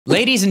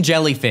Ladies and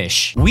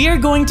jellyfish, we are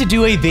going to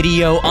do a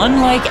video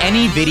unlike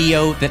any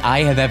video that I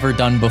have ever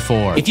done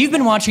before. If you've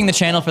been watching the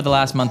channel for the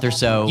last month or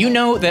so, you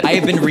know that I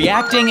have been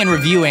reacting and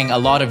reviewing a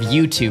lot of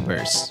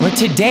YouTubers. But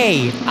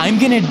today, I'm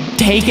gonna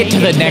take it to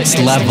the next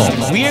level.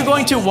 We are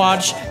going to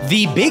watch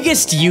the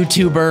biggest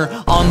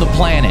YouTuber on the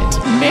planet,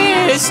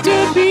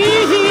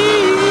 MrBeast.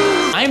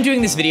 I'm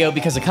doing this video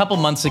because a couple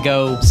months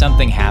ago,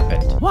 something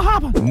happened. What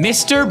happened?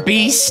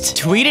 MrBeast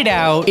tweeted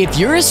out, if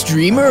you're a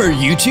streamer or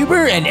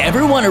YouTuber and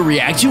ever want to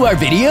react to our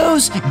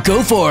videos,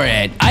 go for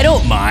it. I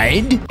don't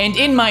mind. And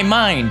in my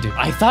mind,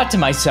 I thought to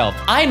myself,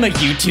 I'm a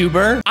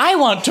YouTuber. I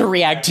want to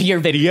react to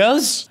your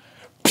videos.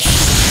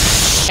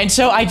 And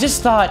so I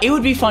just thought it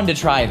would be fun to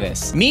try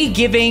this. Me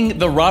giving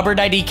the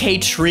RobertIDK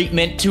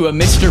treatment to a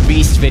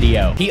MrBeast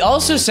video. He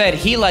also said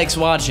he likes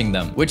watching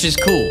them, which is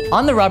cool.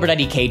 On the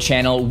RobertIDK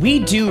channel, we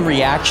do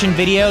reaction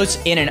videos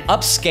in an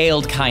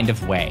upscaled kind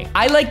of way.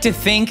 I like to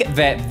think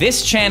that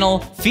this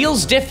channel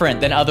feels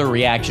different than other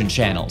reaction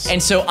channels.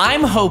 And so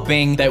I'm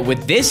hoping that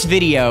with this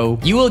video,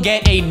 you will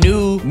get a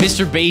new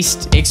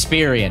MrBeast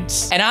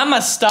experience. And I'ma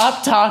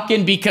stop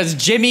talking because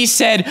Jimmy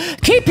said,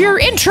 keep your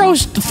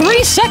intros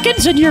 3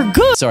 seconds and you're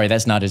good. Sorry,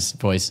 that's not his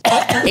voice.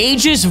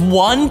 Ages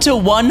 1 to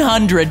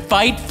 100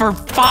 fight for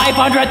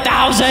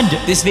 500,000.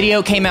 This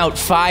video came out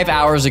 5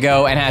 hours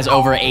ago and has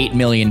over 8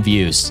 million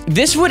views.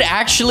 This would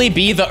actually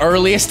be the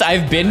earliest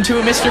I've been to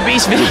a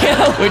MrBeast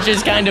video, which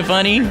is kind of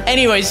funny.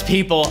 Anyways,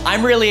 people,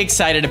 I'm really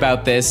excited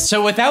about this.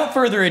 So without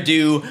further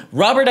ado,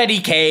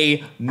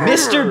 RobertIDK,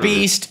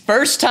 MrBeast,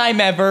 first time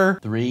ever.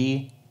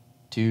 3,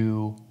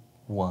 2,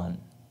 1.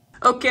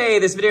 Okay,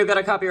 this video got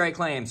a copyright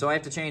claim, so I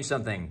have to change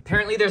something.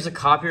 Apparently there's a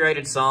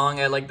copyrighted song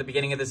at like the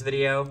beginning of this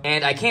video,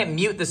 and I can't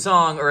mute the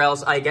song or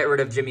else I get rid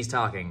of Jimmy's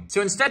talking.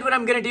 So instead what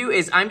I'm gonna do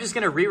is I'm just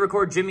gonna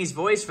re-record Jimmy's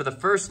voice for the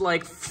first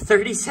like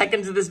 30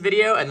 seconds of this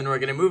video, and then we're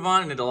gonna move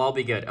on and it'll all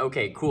be good.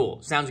 Okay,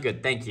 cool. Sounds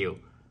good. Thank you.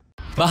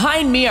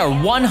 Behind me are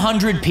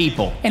 100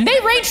 people. And they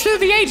range through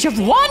the age of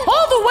 1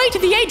 all the way to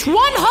the age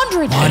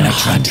 100.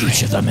 100,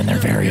 each of them in their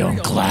very own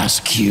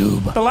glass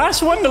cube. The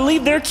last one to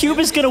leave their cube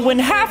is gonna win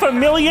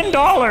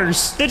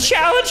 $500,000. The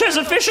challenge has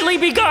officially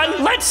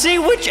begun. Let's see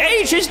which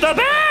age is the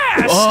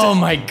best. Oh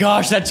my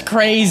gosh, that's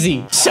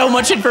crazy. So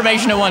much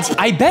information at once.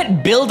 I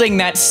bet building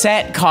that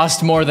set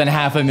cost more than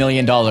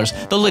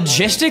 $500,000. The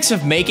logistics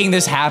of making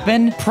this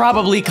happen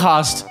probably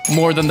cost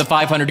more than the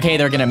 $500K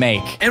they're gonna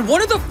make. And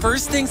one of the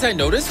first things I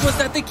noticed was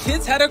that the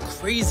kids had a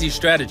crazy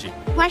strategy.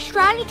 My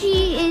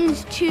strategy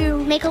is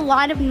to make a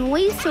lot of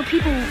noise so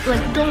people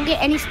like don't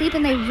get any sleep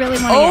and they really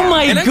want to Oh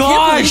my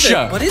gosh!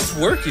 But it's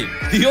working.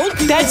 The old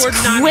people That's were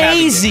not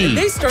crazy. having it,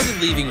 and they started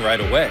leaving right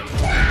away.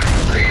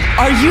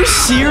 Are you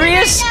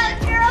serious?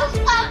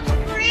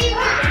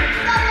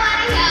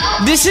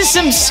 This is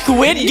some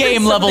Squid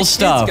Game level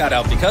stuff. Kids got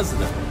out because of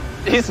them.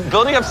 He's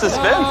building up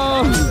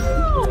suspense.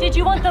 Did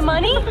you want the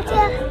money?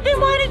 Then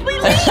why did we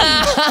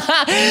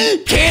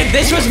leave? Kid,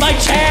 this was my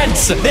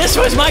chance. This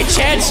was my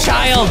chance,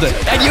 child.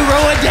 And you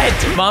ruined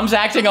it. Mom's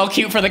acting all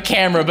cute for the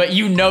camera, but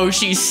you know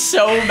she's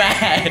so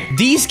mad.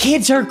 These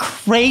kids are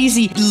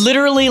crazy.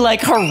 Literally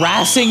like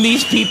harassing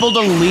these people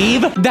to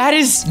leave. That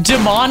is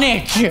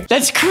demonic.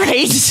 That's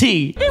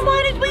crazy. Then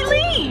why did we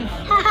leave?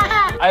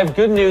 I have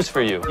good news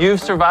for you. You've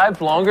survived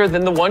longer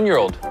than the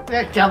 1-year-old.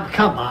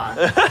 Come on.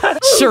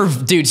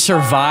 Dude,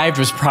 survived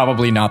was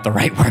probably not the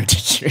right word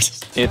to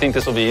use. Do you think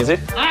this will be easy?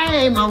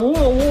 I'm a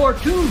World War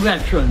II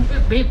veteran.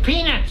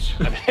 Peanuts.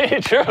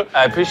 True.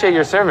 I appreciate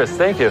your service.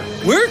 Thank you.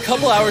 We're a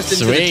couple hours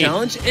into Sweet. the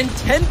challenge, and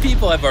 10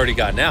 people have already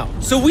gotten out.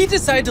 So we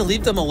decided to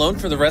leave them alone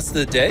for the rest of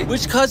the day,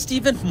 which caused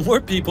even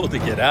more people to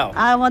get out.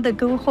 I want to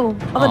go home.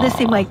 I want to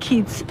see my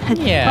kids.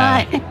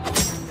 Yeah. Bye.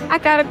 I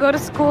gotta go to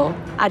school.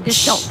 I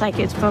just don't think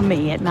it's for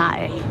me at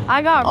night.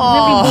 I got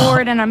really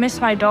bored and I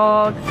miss my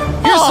dog.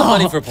 Here's some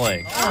money for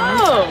playing.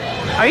 Oh,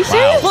 are you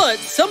serious? But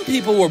some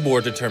people were more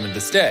determined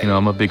to stay. You know,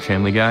 I'm a big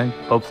family guy.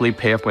 Hopefully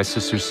pay off my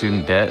sister's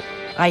student debt.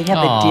 I have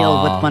a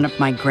deal with one of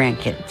my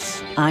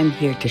grandkids. I'm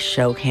here to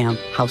show him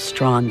how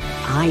strong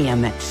I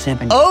am at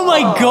 7. Oh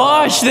my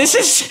gosh, this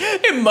is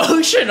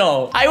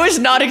emotional. I was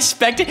not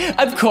expecting,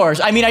 of course.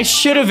 I mean, I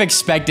should have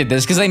expected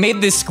this because they made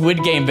this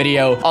Squid Game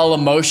video all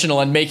emotional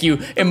and make you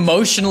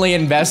emotionally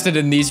invested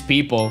in these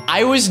people.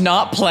 I was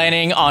not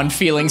planning on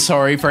feeling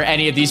sorry for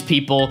any of these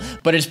people,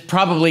 but it's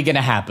probably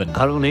gonna happen.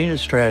 I don't need a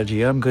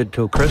strategy. I'm good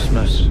till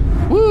Christmas.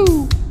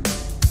 Woo!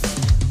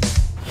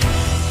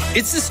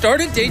 It's the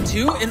start of day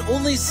 2, and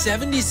only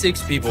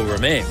 76 people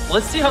remain.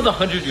 Let's see how the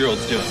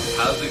 100-year-old's doing.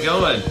 How's it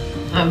going?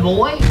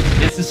 Boy?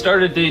 It's the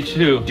start of day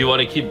 2. Do you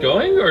want to keep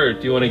going or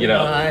do you want to get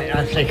out?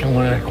 I think I'm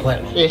gonna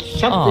quit. It's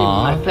something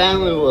my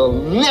family will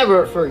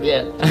never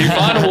forget. You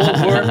fought a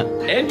World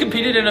War and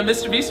competed in a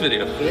MrBeast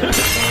video.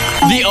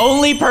 The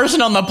only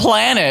person on the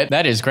planet.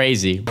 That is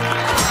crazy.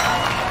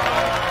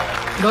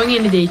 Going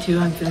into day 2,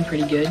 I'm feeling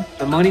pretty good.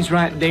 The money's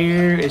right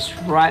there. It's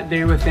right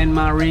there within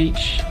my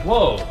reach.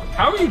 Whoa,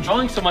 how are you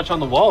drawing so much on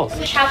the walls?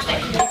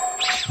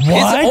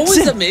 What? It's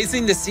always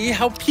amazing to see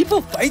how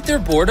people fight their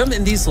boredom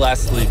in these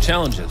last 3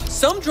 challenges.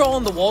 Some draw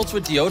on the walls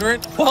with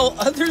deodorant, while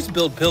others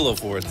build pillow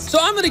forts. So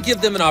I'm gonna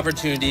give them an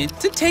opportunity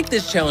to take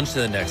this challenge to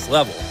the next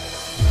level.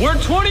 We're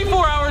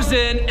 24 hours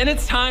in, and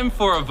it's time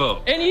for a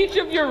vote. In each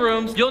of your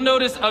rooms, you'll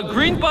notice a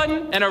green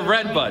button and a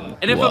red button.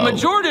 And if a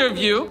majority of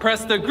you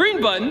press the green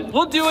button,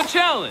 we'll do a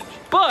challenge.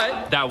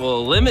 But that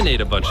will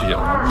eliminate a bunch of you.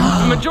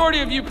 If the majority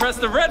of you press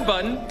the red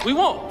button, we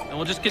won't. And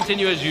we'll just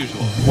continue as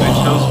usual.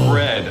 I chose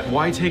red.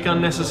 Why take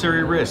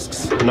unnecessary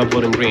risks? I'm not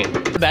voting green.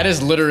 That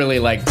is literally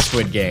like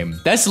Squid Game.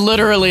 That's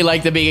literally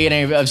like the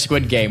beginning of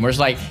Squid Game, where it's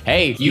like,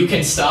 hey, you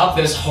can stop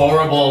this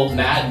horrible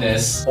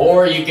madness,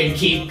 or you can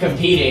keep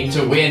competing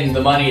to win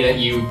the money that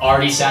you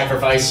already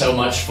sacrificed so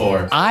much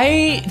for.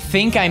 I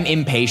think I'm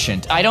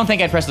impatient. I don't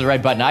think I'd press the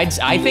red button.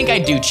 I think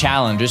I'd do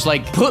challenges.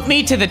 Like, put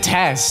me to the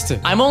test.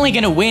 I'm only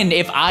gonna win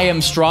if I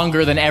am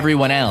stronger than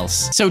everyone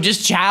else. So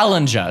just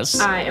challenge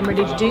us. I am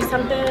ready to do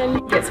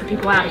something. Get some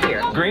people out of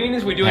here. Green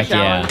is we do a Heck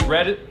challenge. yeah.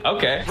 Red,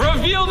 okay.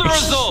 Reveal the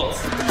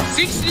results.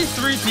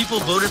 63 people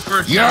voted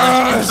for a challenge.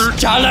 Yes! and 13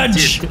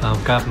 Challenge! didn't.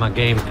 I've got my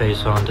game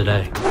face on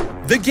today.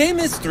 The game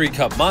is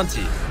 3-cup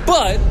Monty,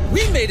 but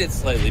we made it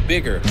slightly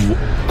bigger.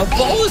 A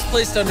ball is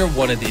placed under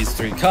one of these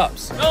 3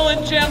 cups.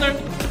 Nolan, Chandler,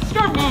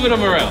 start moving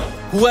them around.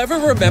 Whoever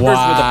remembers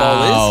where the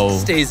ball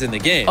is stays in the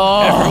game.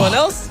 Everyone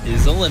else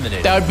is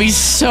eliminated. That would be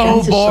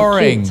so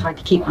boring. It's hard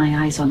to keep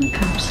my eyes on the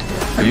cups.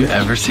 Have you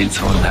ever seen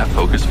someone that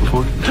focused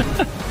before?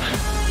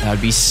 That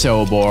would be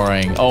so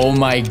boring. Oh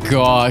my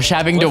gosh,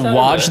 having to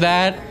watch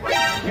that?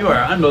 You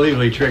are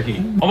unbelievably tricky.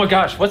 Oh my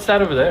gosh, what's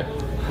that over there?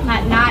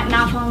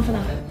 Not falling for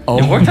them.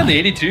 It worked on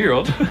the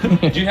 82-year-old.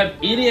 Do you have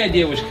any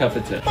idea which cup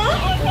it's in?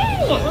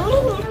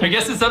 I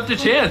guess it's up to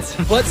chance.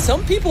 But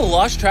some people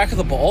lost track of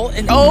the ball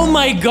and— Oh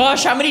my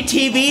gosh, how many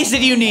TVs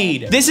did you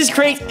need? This is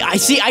crazy.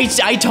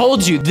 I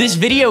told you, this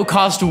video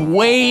cost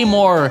way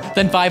more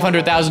than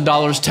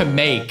 $500,000 to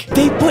make.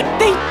 They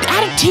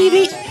added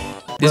TV.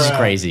 This is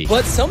crazy.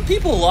 But some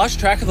people lost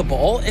track of the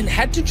ball and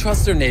had to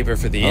trust their neighbor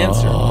for the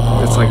answer.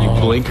 It's like you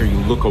blink or you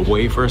look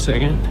away for a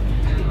second,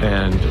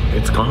 and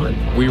it's gone.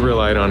 We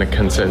relied on a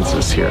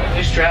consensus here.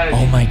 New strategy.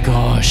 Oh my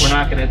gosh. We're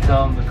not going to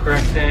tell them the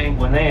correct thing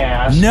when they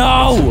ask.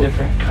 No! It's a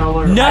different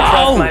color. No! I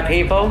trust my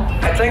people.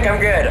 I think I'm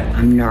good.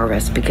 I'm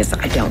nervous because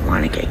I don't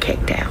want to get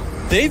kicked out.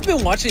 They've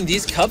been watching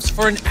these cups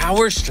for an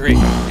hour straight.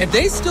 If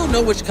they still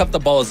know which cup the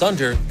ball is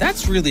under,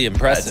 that's really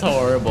impressive. That's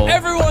horrible.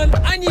 Everyone,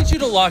 I need you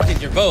to lock in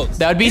your votes.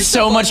 That would be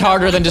so much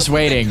harder than just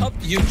waiting. Cup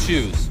you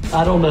choose.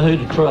 I don't know who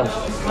to trust.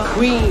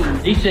 Queen.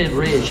 He said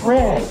red.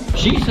 Red.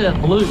 She said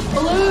blue.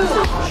 Blue.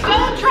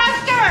 Don't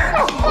trust her.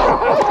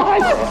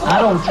 I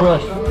don't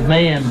trust the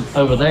man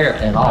over there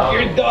at all.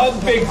 You're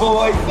done, big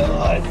boy.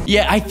 Done.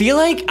 Yeah, I feel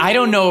like, I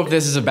don't know if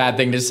this is a bad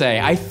thing to say.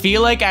 I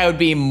feel like I would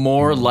be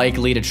more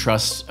likely to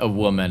trust a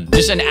woman.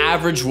 Just an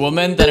average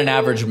woman than an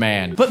average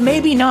man. But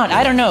maybe not,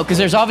 I don't know, because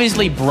there's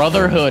obviously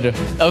brotherhood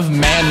of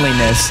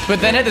manliness.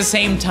 But then at the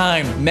same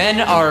time, men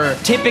are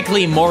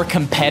typically more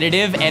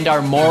competitive and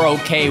are more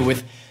okay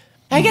with,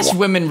 I guess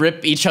women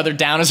rip each other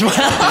down as well.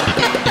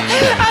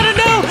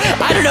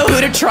 I don't know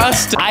who to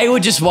trust. I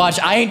would just watch.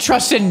 I ain't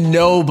trusting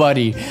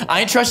nobody.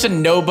 I ain't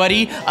trusting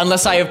nobody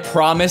unless I have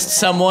promised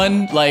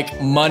someone like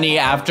money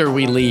after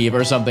we leave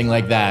or something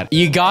like that.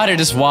 You gotta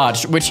just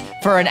watch, which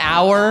for an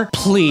hour,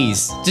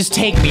 please, just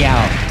take me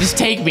out. Just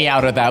take me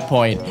out at that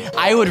point.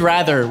 I would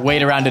rather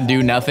wait around and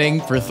do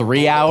nothing for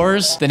 3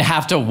 hours than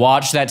have to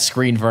watch that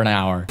screen for an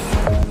hour.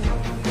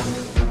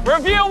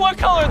 Reveal what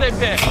color they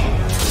picked.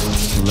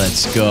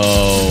 Let's go.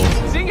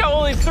 Seeing how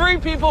only 3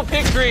 people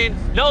picked green.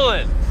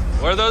 Nolan,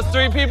 were those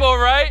 3 people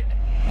right?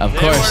 Of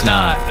course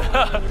not.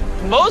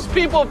 Most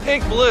people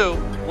picked blue.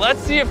 Let's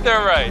see if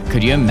they're right.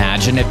 Could you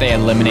imagine if they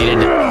eliminated?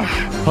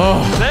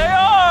 Oh. They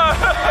are!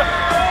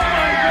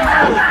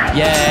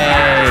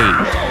 Yay!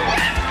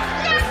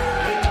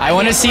 I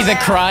want to see the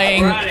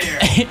crying,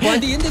 By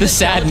the end of the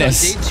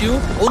sadness. challenge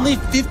on day 2, only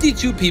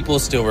 52 people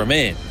still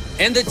remain.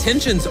 And the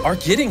tensions are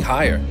getting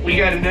higher. We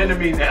got an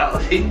enemy now.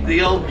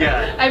 The old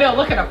guy. I know,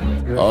 look at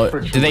him. Oh,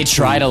 do they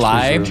try to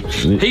lie?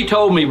 He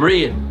told me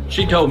red.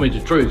 She told me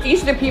the truth.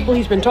 These are the people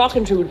he's been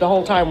talking to the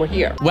whole time we're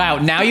here. Wow,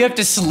 now you have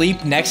to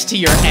sleep next to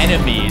your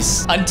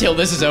enemies until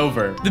this is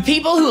over. The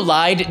people who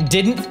lied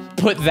didn't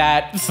put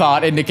that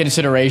thought into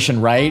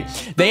consideration, right?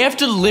 They have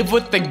to live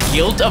with the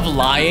guilt of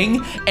lying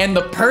and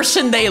the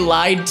person they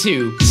lied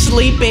to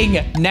sleeping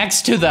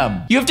next to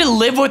them. You have to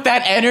live with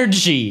that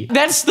energy.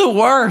 That's the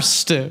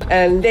worst.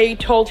 And they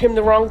told him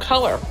the wrong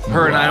color.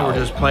 Her and I were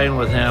just playing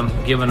with him,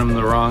 giving him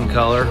the wrong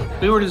color.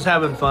 We were just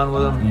having fun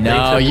with him.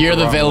 No, you're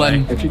the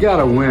villain. If you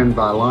gotta win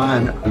by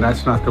lying, and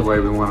that's not the way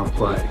we want to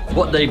play.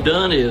 What they've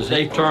done is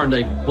they've turned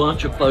a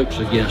bunch of folks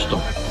against them.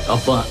 A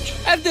bunch.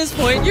 At this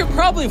point, you're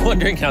probably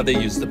wondering how they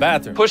use the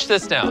bathroom. Push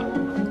this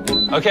down.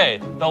 Okay,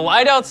 the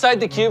light outside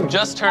the cube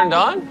just turned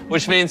on,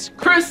 which means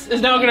Chris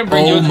is now gonna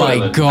bring you a toilet. Oh my I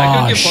couldn't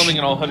gosh. get plumbing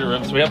in all 100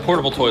 rooms, so we have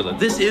portable toilets.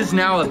 This is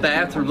now a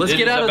bathroom. Let's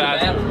get out of the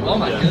bathroom. Oh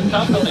my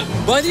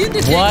goodness. By the end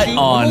of day What 2, on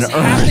almost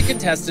half earth? the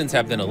contestants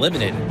have been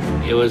eliminated.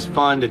 It was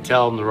fun to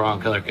tell them the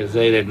wrong color because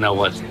they didn't know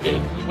what to do.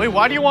 Wait,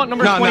 why do you want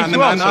number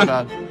 22 out so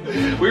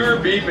bad? We were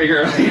beefing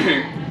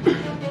earlier.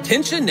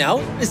 Tension now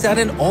is at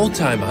an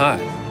all-time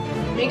high.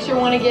 Makes you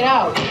want to get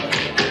out.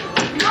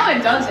 No,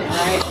 it doesn't,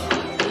 right?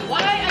 Why?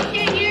 I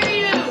can't hear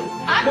you.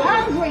 I'm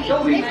hungry.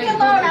 Leave me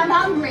alone. I'm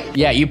hungry.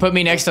 Yeah, you put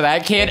me next to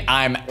that kid,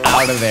 I'm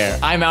out of there.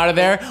 I'm out of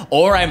there,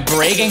 or I'm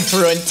breaking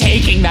through and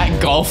taking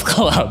that golf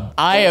club.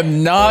 I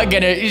am not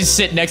gonna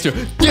sit next to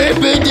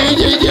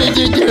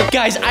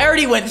Guys, I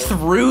already went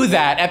through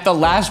that at the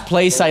last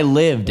place I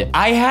lived.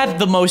 I had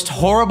the most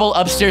horrible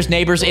upstairs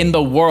neighbors in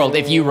the world,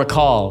 if you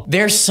recall.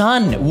 Their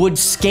son would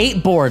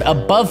skateboard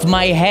above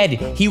my head.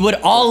 He would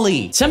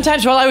ollie.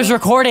 Sometimes while I was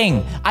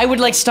recording, I would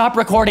like stop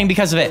recording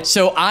because of it.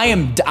 So I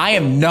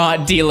am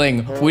not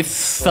dealing with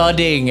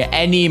thudding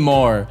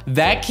anymore.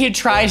 That kid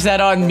tries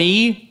that on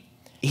me,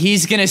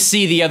 he's gonna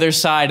see the other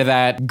side of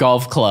that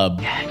golf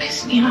club.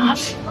 Piss me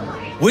off.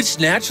 Which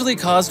naturally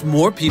caused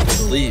more people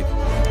to leave.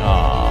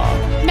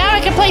 Now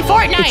I can play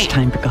Fortnite. It's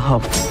time to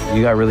go.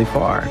 You got really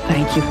far.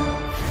 Thank you.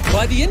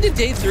 By the end of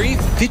day 3,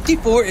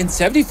 54 and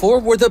 74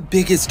 were the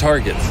biggest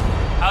targets.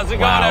 How's it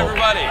going,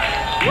 everybody?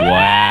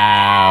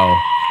 Wow.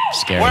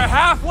 Scary. We're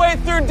halfway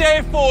through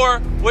day 4,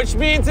 which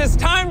means it's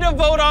time to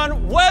vote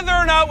on whether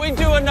or not we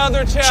do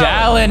another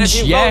challenge. And if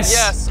you vote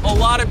yes, a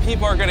lot of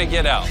people are gonna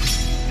get out.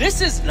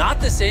 This is not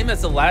the same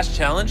as the last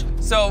challenge.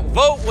 So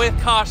vote with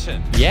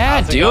caution.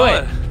 Yeah, How's do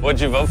going? it. What'd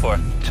you vote for?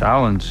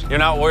 Challenge. You're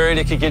not worried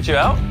it could get you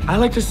out? I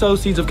like to sow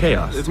seeds of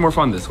chaos. It's more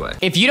fun this way.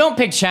 If you don't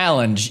pick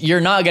challenge,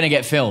 you're not gonna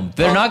get filmed.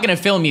 They're not gonna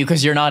film you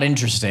because you're not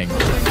interesting.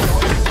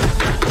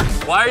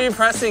 Why are you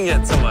pressing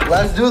it so much?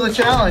 Let's do the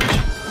challenge.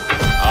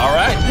 All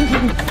right.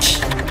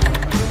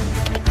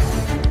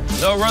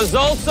 The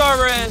results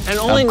are in, and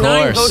only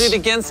 9 course. voted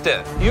against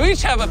it. You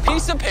each have a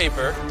piece of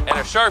paper and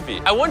a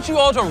Sharpie. I want you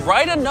all to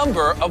write a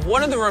number of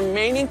one of the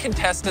remaining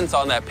contestants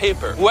on that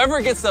paper.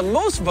 Whoever gets the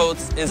most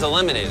votes is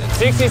eliminated.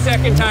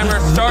 60-second timer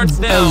starts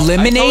now.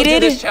 Eliminated? I told you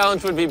this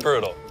challenge would be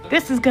brutal.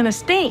 This is gonna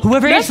stink.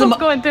 Whoever That's gets the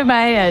what's going through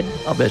my head.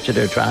 I'll bet you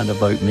they're trying to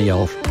vote me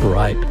off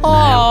right now.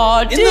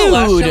 Aw, dude. In the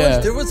last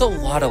challenge, there was a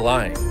lot of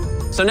lying.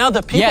 So now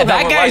the people Yeah, that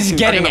that were guy's lied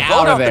to getting are gonna out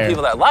vote of off there. the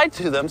people that lied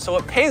to them, so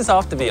it pays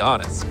off to be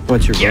honest.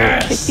 What's your vote?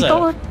 Yes.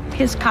 54,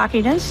 his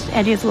cockiness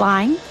and his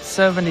lying.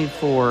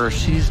 74.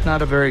 She's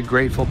not a very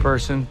grateful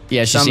person.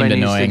 Yeah, she Somebody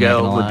seemed needs annoying, to not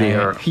go gonna would be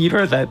lie. her. You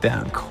heard that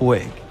down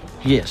quick.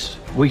 Yes,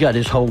 we got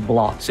his whole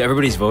block. So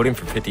everybody's voting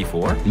for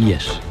 54?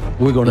 Yes,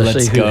 we're going to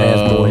Let's see who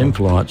has go. more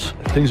influence.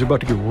 Things are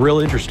about to get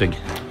real interesting.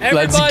 Everybody,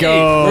 Let's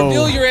go.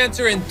 reveal your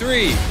answer in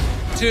 3,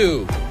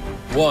 2,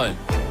 1.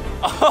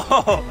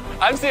 Oh,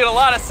 I'm seeing a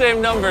lot of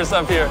same numbers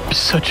up here.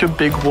 Such a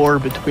big war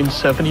between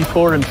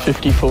 74 and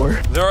 54.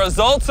 The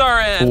results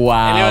are in.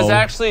 Wow. And it was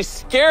actually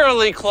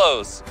scarily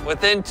close.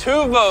 Within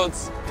 2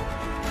 votes,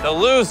 the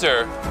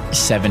loser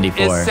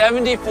 74. is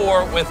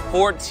 74 with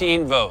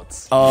 14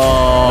 votes.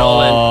 Oh.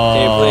 Nolan,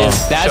 can you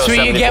please That's show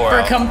what you get 74 for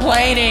out?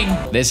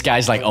 complaining. This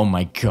guy's like, oh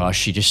my gosh,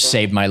 she just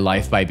saved my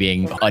life by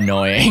being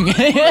annoying.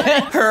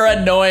 Her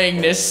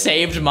annoyingness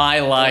saved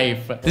my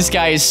life. This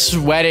guy is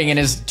sweating in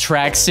his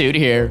tracksuit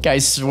here.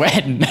 Guy's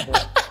sweating.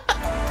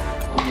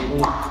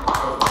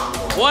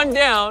 1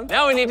 down.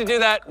 Now we need to do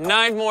that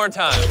 9 more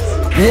times.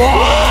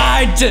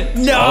 What?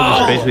 No. All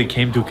just basically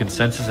came to a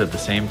consensus at the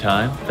same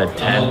time that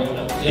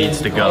 10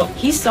 needs to go.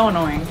 He's so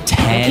annoying.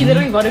 10? He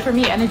literally voted for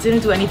me and it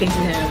didn't do anything to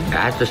him.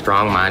 That's a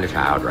strong-minded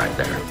child right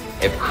there.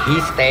 If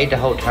he stayed the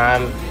whole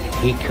time,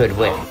 he could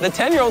win. The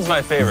 10-year-old's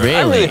my favorite.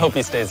 I really hope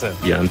he stays in.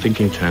 Yeah, I'm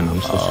thinking 10.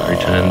 I'm so sorry,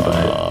 10.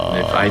 But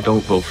if I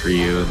don't vote for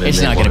you, then It's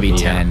they not gonna want be me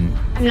 10.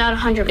 I'm not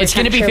 100%. It's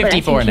gonna be sure, but I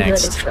 54 think he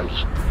next. voted for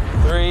me.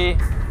 3,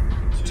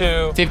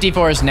 2,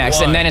 54 is next,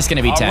 1. and then it's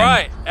gonna be 10. All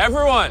right,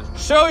 everyone,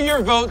 show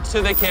your vote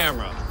to the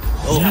camera.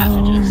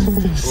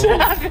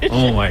 Savage.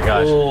 Oh my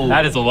gosh,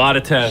 that is a lot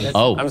of 10.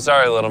 Oh. I'm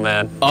sorry, little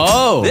man.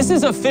 Oh. This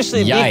is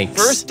officially Yikes. the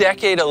first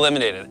decade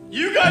eliminated.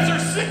 You guys are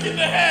sick in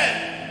the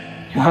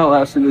head. You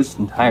outlasted this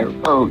entire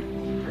vote.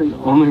 And the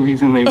only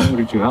reason they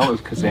voted you out was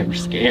because they were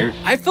scared.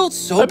 I felt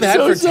so bad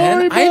for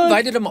 10. I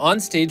invited him on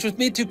stage with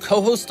me to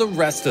co-host the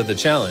rest of the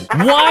challenge.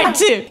 What?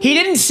 He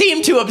didn't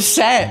seem too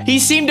upset. He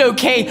seemed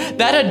okay.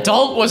 That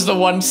adult was the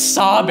one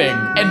sobbing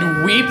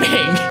and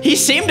weeping. He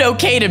seemed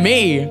okay to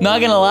me. Not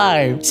gonna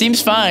lie.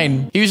 Seems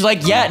fine. He was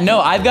like, yeah,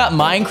 no, I've got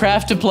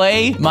Minecraft to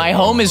play. My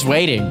home is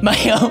waiting. My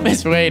home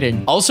is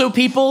waiting. Also,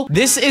 people,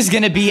 this is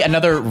gonna be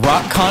another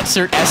rock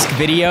concert-esque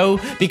video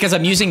because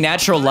I'm using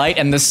natural light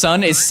and the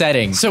sun is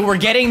setting. So we're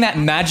getting that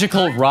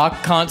magical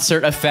rock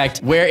concert effect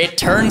where it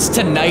turns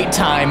to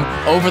nighttime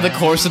over the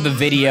course of the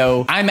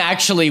video. I'm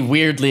actually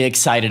weirdly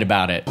excited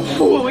about it.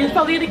 Ooh, he's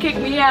probably gonna kick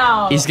me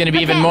out. He's gonna be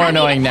even more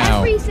annoying now.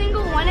 Every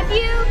single one of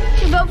you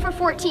to vote for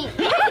 14.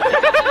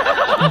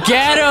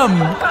 Get him!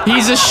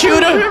 He's a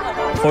shooter!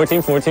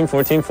 14, 14,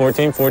 14,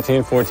 14,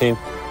 14, 14.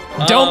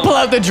 Don't pull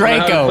out the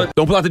Draco.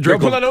 Don't pull out the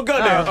Draco. Don't pull out no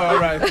gun now. All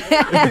right.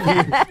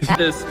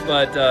 This,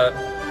 but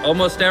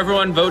almost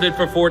everyone voted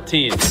for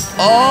 14.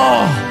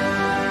 Oh!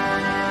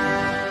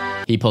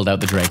 He pulled out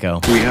the Draco.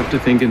 We have to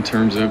think in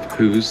terms of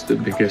who's the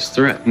biggest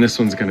threat. And this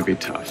one's going to be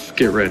tough.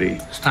 Get ready.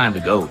 It's time to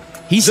go.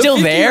 He's still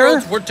there? The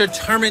 50-year-olds were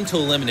determined to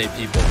eliminate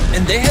people,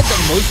 and they had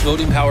the most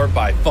voting power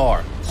by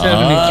far.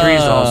 73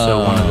 is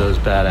also one of those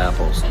bad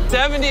apples.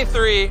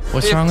 73.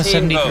 What's wrong with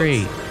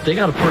 73? Votes. They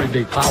got a pretty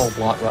big power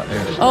block right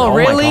there. Oh,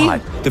 really? My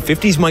God. The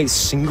 50s might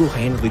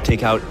single-handedly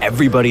take out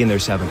everybody in their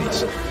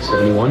 70s.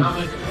 71.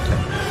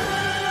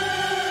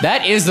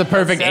 That is the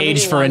perfect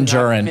age for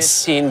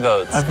endurance. 15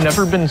 votes. I've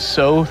never been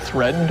so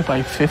threatened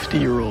by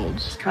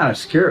 50-year-olds. It's kind of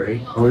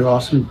scary. We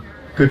lost some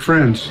good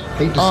friends.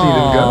 Hate to see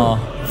them go.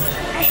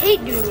 I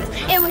hate doing this.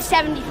 It was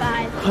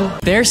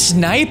 75. They're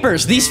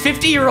snipers. These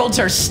 50-year-olds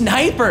are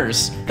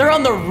snipers. They're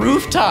on the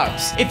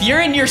rooftops. If you're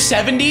in your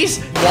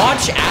 70s,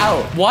 watch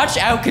out. Watch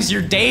out, because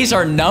your days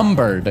are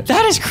numbered.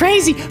 That is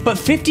crazy. But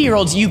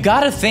 50-year-olds, you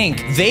gotta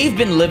think, they've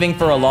been living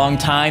for a long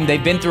time.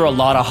 They've been through a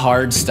lot of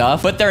hard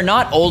stuff, but they're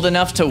not old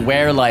enough to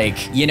where,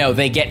 like, you know,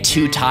 they get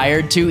too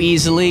tired too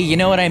easily. You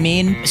know what I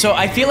mean? So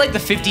I feel like the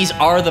 50s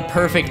are the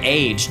perfect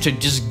age to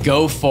just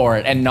go for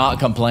it and not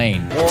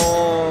complain.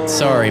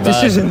 Sorry, bud.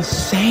 This is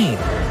insane.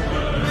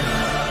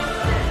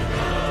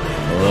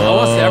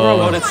 Almost everyone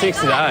voted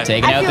 69.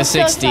 Taking out the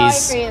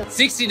 60s.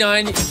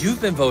 69,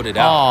 you've been voted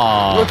out.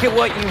 Aww. Look at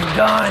what you've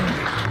done.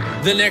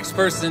 The next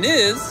person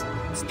is...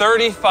 It's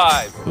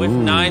 35 with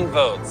 9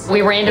 votes.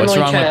 We randomly What's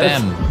wrong chose. with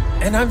them?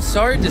 And I'm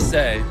sorry to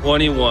say...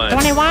 21.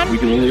 21? We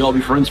can only all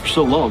be friends for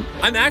so long.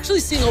 I'm actually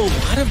seeing a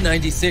lot of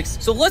 96,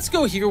 so let's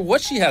go hear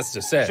what she has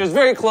to say. She was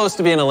very close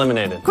to being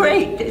eliminated.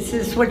 Great, this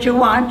is what you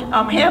want.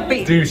 I'm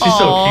happy. Dude, she's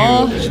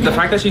so cute. The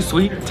fact that she's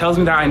sweet tells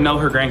me that I know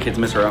her grandkids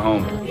miss her at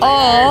home.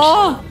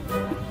 Aww.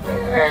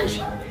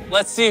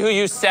 Let's see who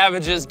you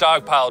savages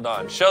dogpiled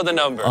on. Show the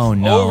numbers. Oh,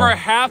 no. Over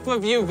half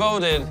of you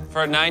voted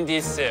for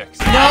 96.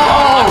 No!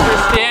 I don't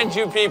understand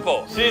you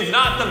people. She's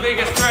not the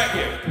biggest threat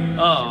here.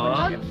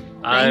 Aww.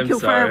 Thank you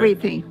for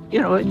everything.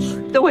 You know, it's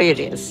the way it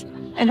is.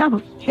 And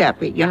I'm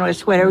happy. You know,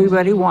 it's what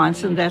everybody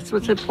wants, and that's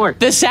what's important.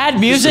 The sad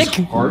music?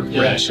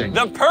 Heart-wrenching.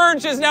 The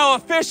purge is now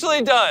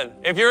officially done.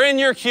 If you're in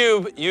your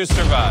cube, you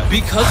survive.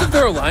 Because of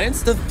their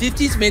alliance, the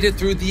 50s made it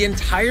through the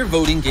entire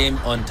voting game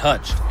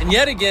untouched. And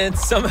yet again,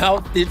 somehow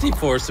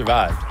 54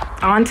 survived.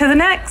 On to the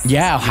next.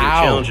 Yeah,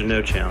 how? Challenge or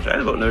no challenge?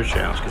 I'd vote no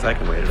challenge because I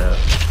can wait it out.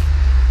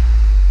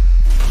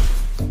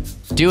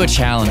 Do a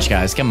challenge,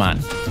 guys. Come on.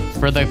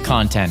 For the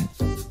content.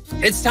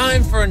 It's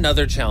time for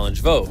another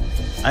challenge vote.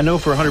 I know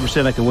for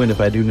 100% I can win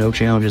if I do no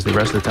challenges the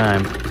rest of the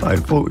time. I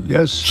vote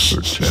yes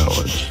for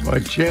challenge. My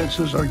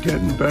chances are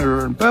getting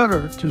better and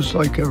better, just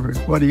like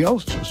everybody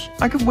else's.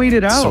 I could wait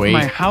it out. Sweet.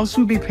 My house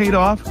would be paid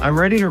off. I'm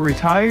ready to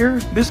retire.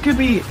 This could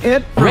be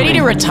it. Ready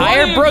to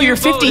retire? Why Bro, have you you're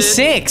voted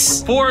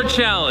 56. For a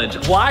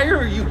challenge. Why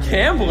are you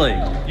gambling?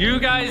 You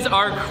guys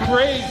are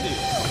crazy.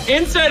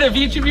 Inside of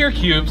each of your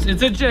cubes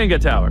is a Jenga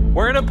tower.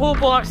 We're gonna pull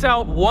blocks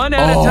out one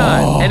at a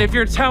time. And if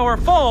your tower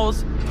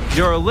falls,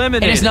 you're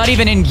eliminated. And it's not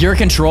even in your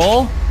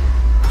control?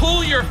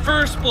 Pull your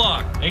first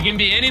block. It can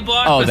be any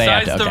block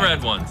besides the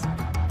red ones.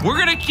 We're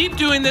gonna keep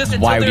doing this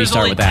until there's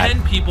only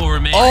 10 people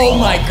remaining. Oh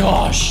my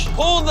gosh.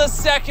 Pull the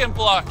second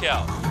block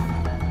out.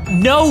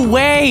 No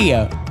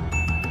way.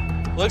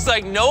 Looks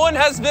like no one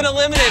has been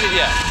eliminated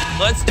yet.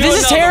 Let's do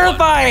This is another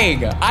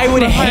terrifying. I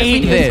would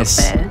hate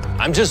this. one.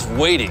 I'm just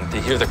waiting to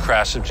hear the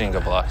crash of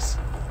Jenga blocks.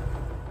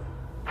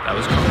 That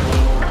was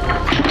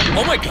cool.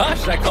 Oh my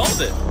gosh, I called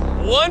it.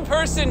 One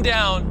person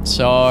down.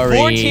 Sorry.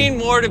 14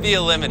 more to be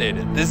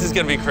eliminated. This is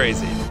gonna be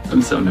crazy.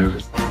 I'm so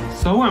nervous.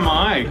 So am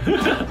I.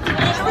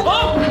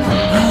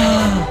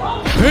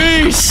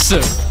 Peace.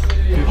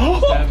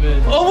 Oh,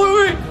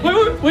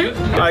 wait.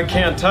 I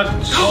can't touch.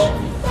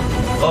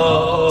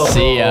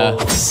 See ya.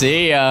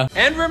 See ya.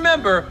 And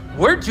remember,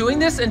 we're doing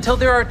this until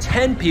there are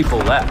 10 people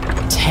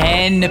left.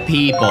 10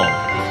 people.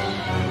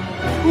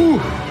 Whew.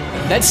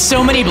 That's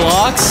so many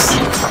blocks.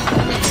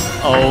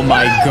 Oh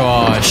my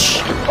gosh.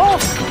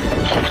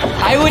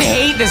 I would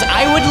hate this.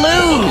 I would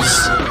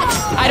lose.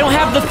 I don't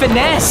have the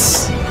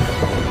finesse.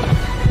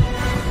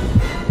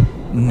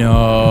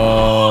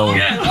 No.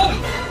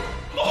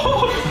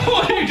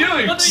 What are you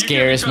doing?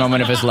 Scariest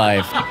moment of his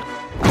life.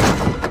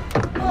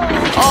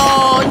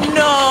 Oh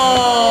no!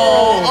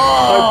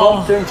 I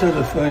bumped into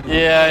the thing.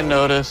 Yeah, I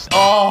noticed.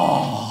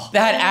 Oh,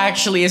 that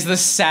actually is the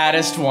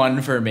saddest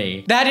one for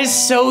me. That is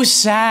so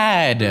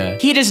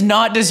sad. He does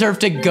not deserve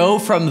to go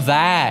from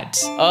that.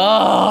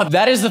 Oh,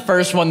 that is the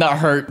first one that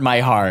hurt my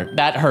heart.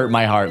 That hurt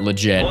my heart,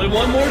 legit. Only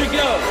one more to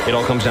go. It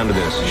all comes down to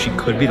this. She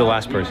could be the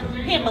last person.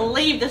 I can't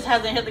believe this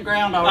hasn't hit the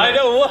ground I already.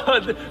 know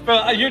what.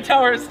 Bro, your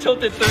tower is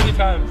tilted 30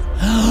 times.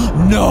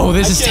 No,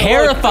 this is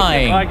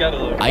terrifying. I gotta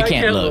look. I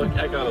can't look.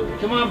 I gotta look.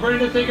 Come on,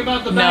 Brenda, think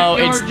about the No,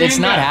 backyard it's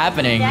not Jenga.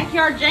 happening.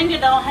 Backyard Jenga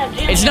don't have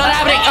Jenga. It's not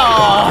happening.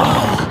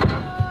 Oh.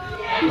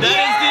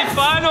 That is the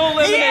final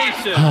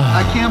elimination.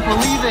 I can't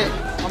believe it.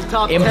 I'm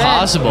top 10.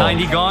 Impossible.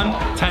 90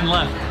 gone, 10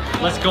 left.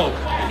 Let's go.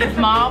 If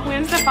Mom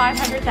wins the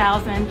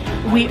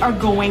 500,000, we are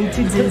going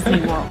to Disney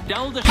World.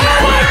 Oh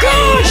my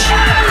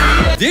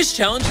gosh! This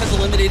challenge has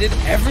eliminated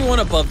everyone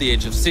above the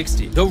age of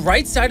 60. The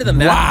right side of the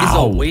map is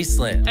a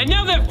wasteland. And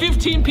now that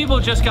 15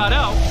 people just got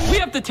out, we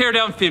have to tear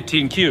down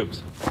 15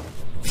 cubes.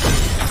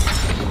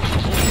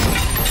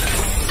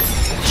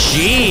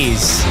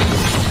 Jeez.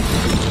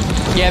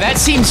 Yeah, that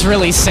seems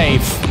really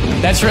safe.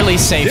 That's really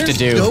safe to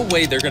do. There's no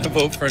way they're gonna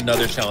vote for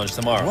another challenge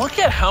tomorrow. Look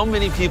at how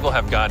many people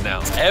have gotten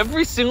out.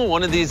 Every single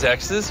one of these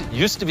X's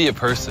used to be a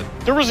person.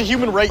 There was a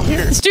human right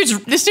here. This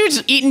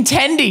dude's eating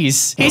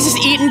tendies. He's just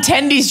eating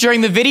tendies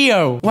during the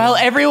video while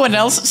everyone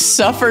else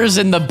suffers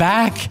in the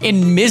back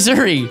in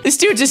misery. This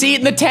dude's just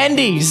eating the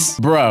tendies.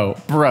 Bro.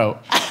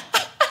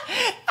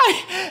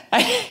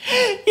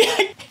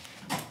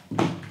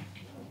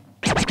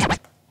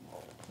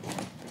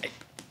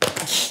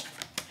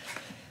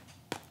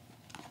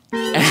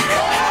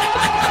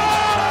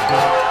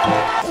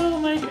 Oh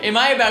my God. Am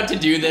I about to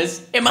do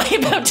this?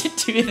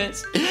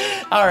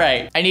 All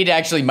right, I need to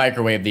actually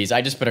microwave these.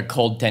 I just put a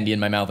cold tendy in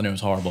my mouth and it was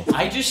horrible.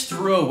 I just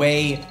threw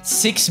away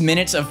 6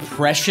 minutes of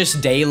precious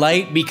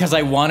daylight because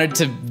I wanted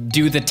to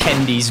do the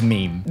tendies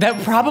meme.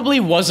 That probably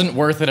wasn't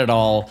worth it at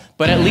all,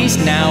 but at least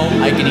now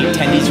I can eat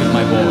tendies with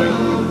my boy.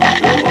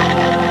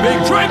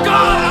 Big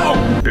Draco!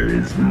 There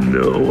is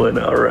no one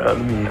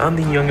around me. I'm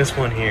the youngest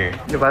one here.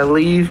 If I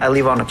leave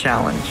on a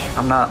challenge.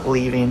 I'm not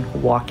leaving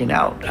walking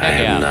out. I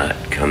have not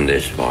come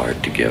this far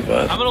to give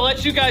up. I'm gonna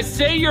let you guys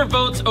say your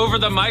votes over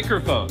the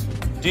microphone.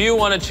 Do you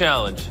want a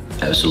challenge?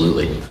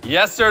 Absolutely.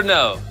 Yes or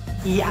no?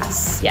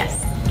 Yes.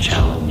 Yes.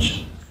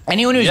 Challenge.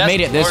 Anyone who's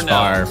made it this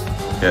far.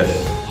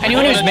 Yes.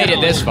 Anyone who's made it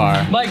this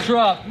far. Mic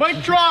drop.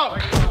 Mic drop!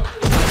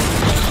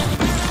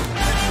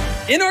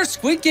 In our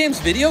Squid Games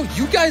video,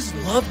 you guys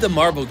loved the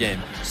marble game,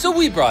 so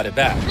we brought it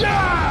back.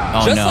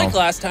 Oh, Just no. like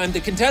last time,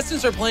 the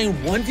contestants are playing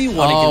 1v1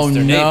 against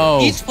their neighbor.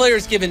 Each player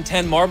is given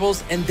 10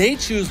 marbles, and they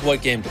choose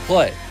what game to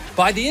play.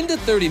 By the end of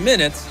 30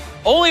 minutes,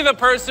 only the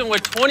person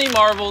with 20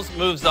 marbles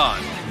moves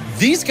on.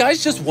 These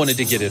guys just wanted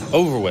to get it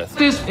over with.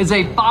 This is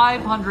a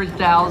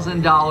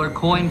 $500,000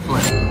 coin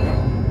flip.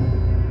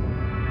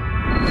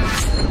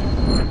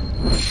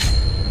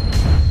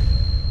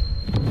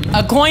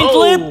 A coin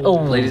flip?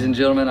 Oh. Ladies and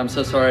gentlemen, I'm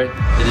so sorry.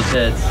 It is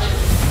heads.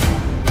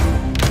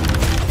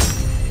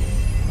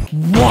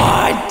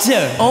 What?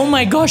 Oh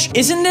my gosh,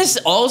 isn't this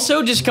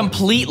also just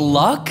complete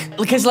luck?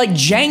 Because like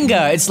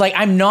Jenga, it's like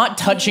I'm not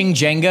touching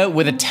Jenga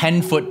with a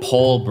 10-foot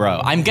pole,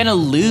 bro. I'm gonna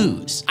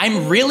lose.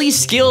 I'm really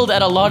skilled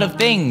at a lot of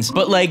things,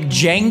 but like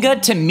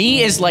Jenga to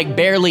me is like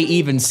barely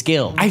even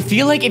skill. I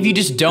feel like if you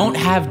just don't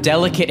have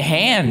delicate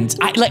hands,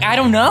 I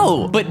don't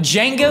know, but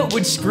Jenga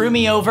would screw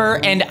me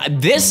over and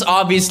this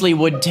obviously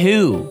would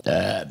too.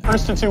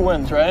 First to 2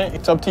 wins, right?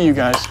 It's up to you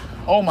guys.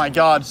 Oh my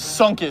God,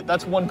 sunk it.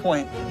 That's 1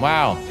 point.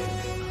 Wow.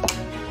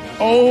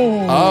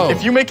 Oh.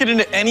 If you make it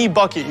into any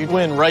bucket, you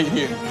win right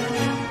here.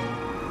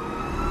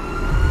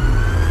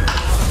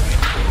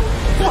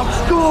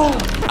 Let's go.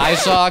 I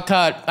saw a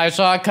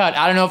cut.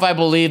 I don't know if I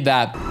believe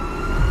that.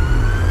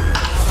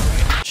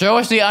 Show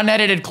us the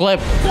unedited clip.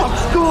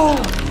 Let's go.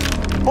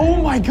 Oh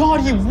my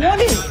God, he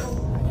won it.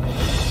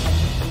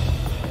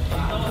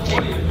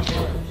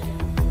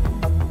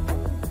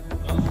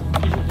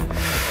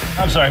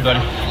 I'm sorry, buddy.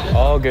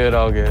 All good,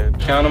 all good.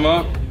 Count them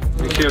up.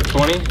 Make sure you have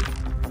 20.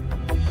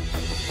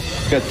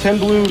 Got 10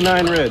 blue,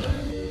 9 red.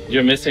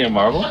 You're missing a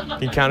marble?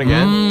 Can you count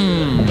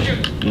again?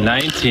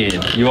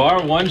 19. You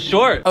are 1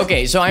 short.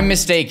 Okay, so I'm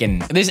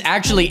mistaken. This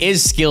actually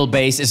is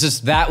skill-based. It's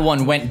just that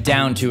one went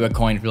down to a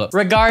coin flip.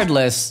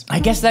 Regardless,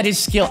 I guess that is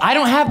skill. I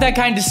don't have that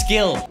kind of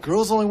skill.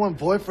 Girls only want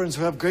boyfriends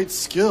who have great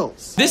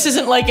skills. This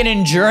isn't like an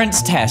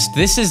endurance test.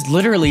 This is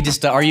literally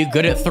just are you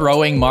good at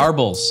throwing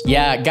marbles?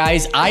 Yeah,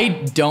 guys,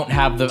 I'm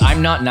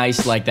not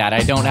nice like that.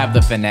 I don't have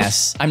the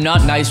finesse. I'm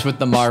not nice with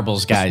the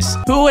marbles, guys.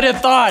 Who would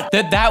have thought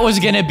that that was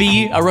gonna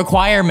be a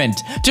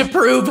requirement to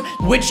prove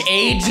which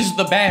age is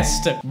the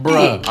best?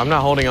 Bruh. I'm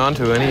not holding on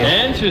to any.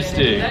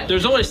 Interesting.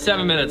 There's only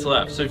 7 minutes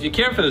left, so if you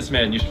care for this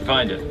man, you should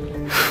find it.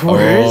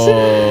 Where is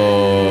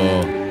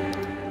it?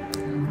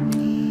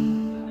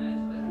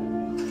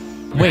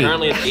 Wait.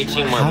 Currently at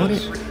 18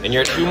 marbles. And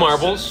you're at 2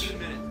 marbles.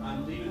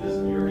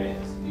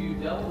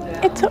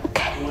 It's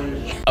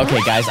okay.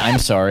 Okay, guys, I'm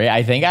sorry.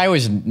 I think I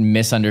was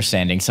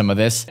misunderstanding some of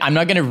this. I'm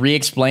not gonna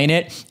re-explain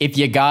it. If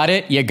you got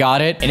it, you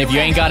got it. And if you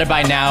ain't got it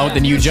by now,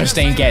 then you just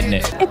ain't getting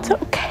it. It's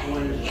okay.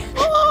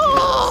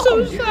 Oh,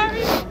 so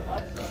sorry.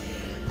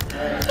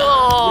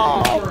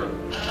 Oh.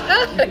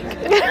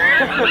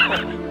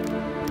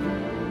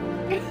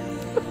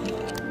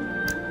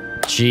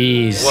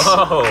 Jeez.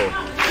 Whoa.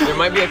 There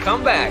might be a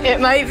comeback. It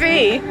might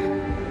be.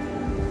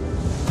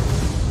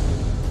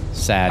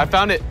 Sad. I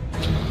found it.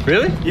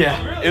 Really?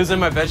 Yeah. It was in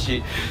my bed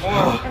sheet.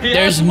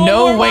 There's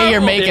no way you're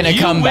making a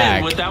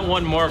comeback. With that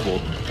 1 marble,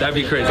 that'd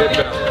be crazy.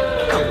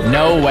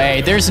 No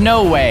way. There's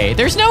no way.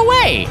 There's no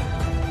way.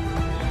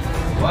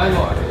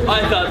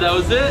 I thought that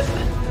was it.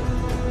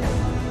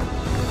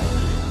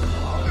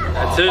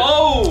 That's it.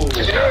 Oh!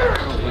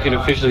 We can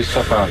officially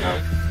step out now.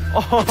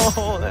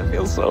 Oh, that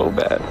feels so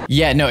bad.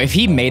 Yeah, no, if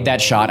he made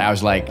that shot, I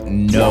was like,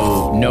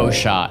 no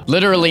shot.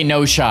 Literally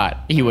no shot.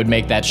 He would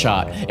make that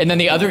shot. And then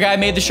the other guy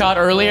made the shot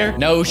earlier,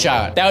 no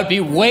shot. That would be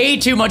way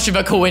too much of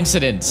a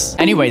coincidence.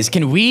 Anyways,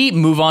 can we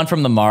move on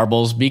from the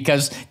marbles?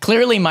 Because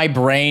clearly my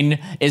brain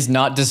is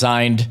not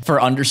designed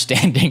for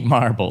understanding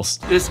marbles.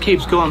 This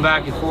keeps going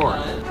back and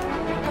forth.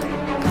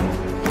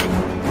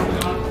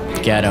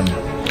 Get him.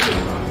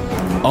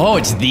 Oh,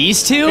 it's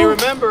these two? Hey,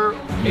 remember,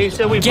 he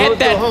said we get both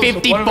that go home, so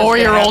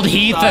 54-year-old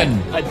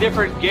Heathen. A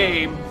different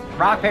game.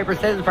 Rock, paper,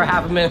 scissors for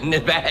half a minute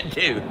is bad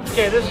too.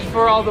 Okay, this is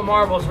for all the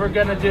marbles. We're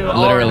gonna do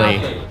literally.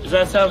 Does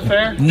that sound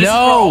fair? No. This is for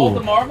all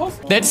the marbles?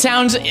 That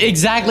sounds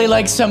exactly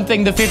like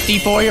something the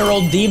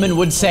 54-year-old demon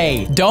would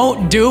say.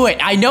 Don't do it.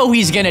 I know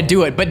he's gonna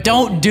do it, but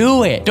don't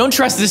do it. Don't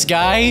trust this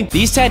guy.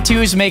 These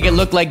tattoos make it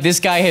look like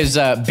this guy has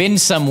been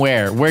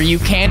somewhere where you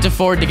can't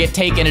afford to get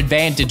taken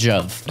advantage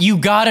of. You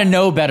gotta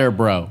know better,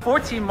 bro.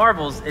 14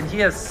 marbles and he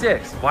has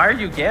 6. Why are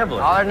you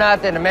gambling? All or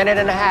nothing, a minute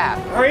and a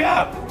half. Hurry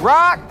up.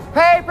 Rock,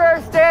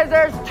 paper, scissors,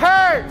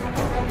 turn.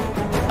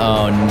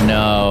 Oh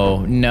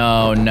no,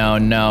 no, no,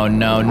 no,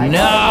 no,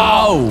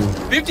 no!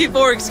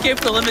 54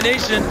 escaped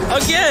elimination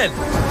again.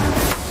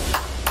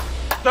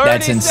 30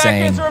 That's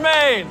insane. seconds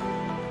remain.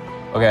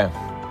 Okay,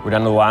 we're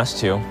down to the last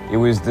 2. It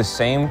was the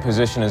same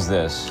position as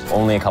this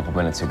only a couple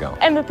minutes ago.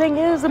 And the thing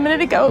is, a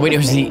minute ago. Wait, it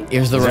was the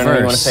Is there anything you want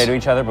to reverse. say to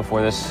each other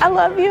before this? I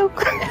love you.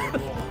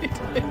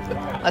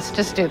 Let's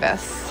just do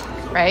this,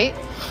 right?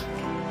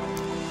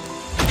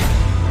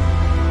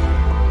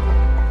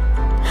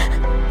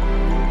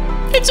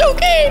 It's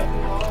okay.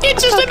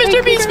 It's just a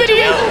MrBeast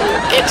video.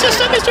 It's just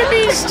a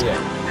MrBeast.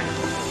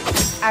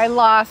 I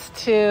lost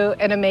to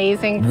an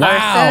amazing person.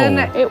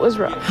 Wow. It was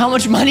rough. How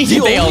much money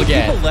did they all The only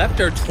get? people left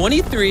are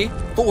 23,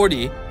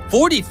 40,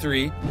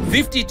 43,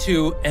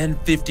 52, and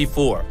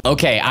 54.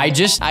 Okay,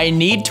 I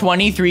need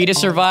 23 to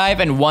survive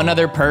and one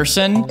other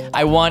person.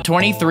 I want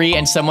 23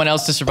 and someone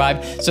else to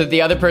survive so that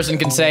the other person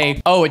can say,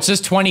 oh, it's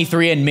just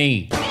 23 and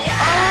me.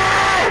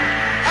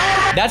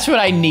 That's what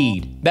I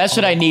need. That's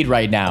what I need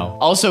right now.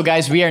 Also,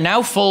 guys, we are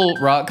now full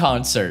rock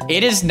concert.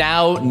 It is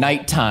now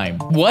nighttime.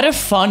 What a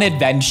fun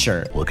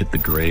adventure. Look at the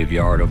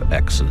graveyard of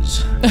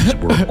X's. These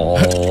were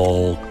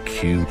all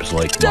cubes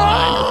like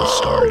mine at the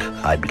start.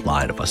 I'd be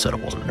lying if I said I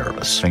wasn't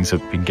nervous. Things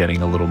have been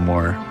getting a little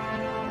more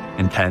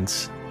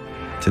intense.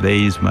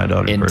 Today's my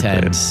daughter's birthday.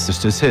 Intense.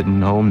 Just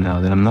hitting home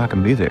now that I'm not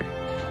gonna be there.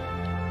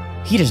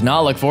 He does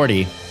not look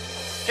 40.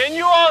 Can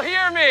you all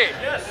hear me?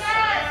 Yes.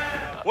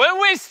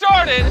 When we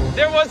started,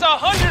 there was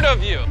 100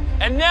 of you,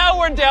 and now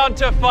we're down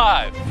to 5.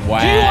 Wow.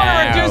 Do you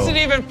want to reduce it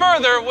even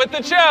further with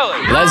the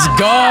challenge? Let's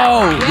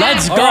go.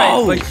 Let's go.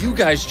 All right, but you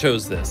guys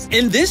chose this.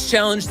 In this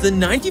challenge, the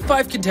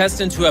 95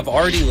 contestants who have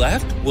already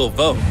left will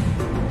vote.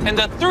 And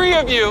the 3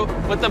 of you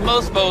with the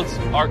most votes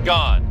are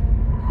gone.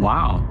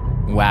 Wow.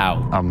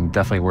 Wow. I'm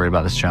definitely worried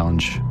about this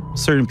challenge.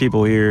 Certain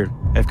people here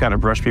have kind of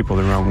brushed people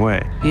the wrong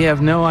way. You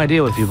have no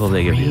idea what people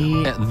they give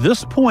you. At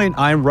this point,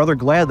 I'm rather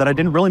glad that I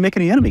didn't really make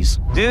any enemies.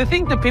 Do you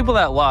think the people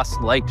that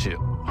lost liked you?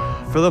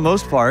 For the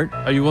most part.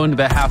 Are you willing to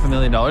bet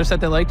 $500,000 that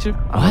they liked you?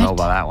 I don't know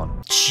about that one.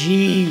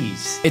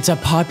 Jeez. It's a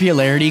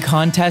popularity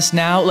contest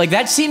now? Like,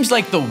 that seems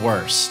like the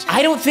worst.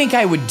 I don't think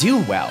I would do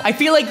well. I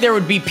feel like there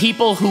would be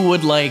people who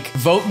would, like,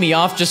 vote me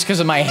off just because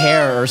of my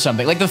hair or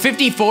something. Like, the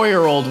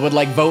 54-year-old would,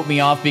 like, vote me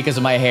off because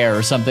of my hair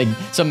or something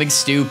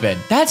stupid.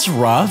 That's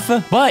rough.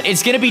 But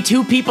it's gonna be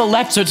 2 people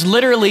left, so it's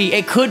literally,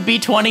 it could be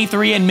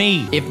 23 and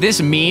me. If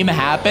this meme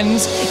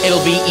happens,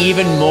 it'll be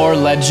even more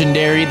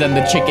legendary than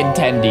the chicken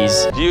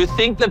tendies. Do you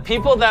think the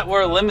people that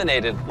were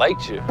eliminated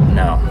liked you?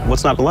 No.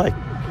 What's not to like?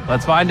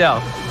 Let's find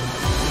out.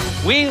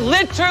 We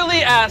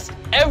literally asked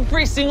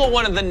every single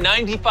one of the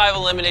 95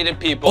 eliminated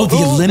people. Oh, the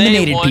who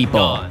eliminated they want people.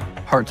 Gone.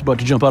 Heart's about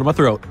to jump out of my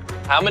throat.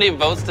 How many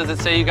votes does it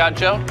say you got,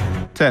 Joe?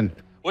 10.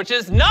 Which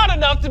is not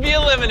enough to be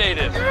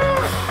eliminated.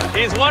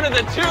 He's one of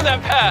the 2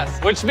 that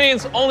passed, which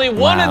means only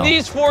one Wow. of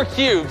these 4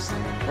 cubes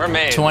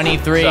remains.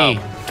 23. So,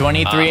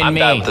 23 and I'm me.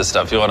 bad with this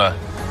stuff. You wanna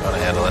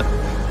handle it?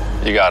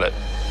 You got it.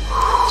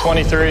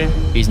 23.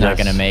 He's not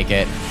gonna make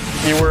it.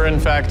 You were in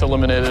fact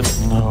eliminated.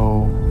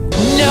 No.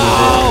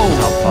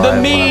 No! The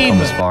meme!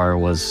 This far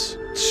was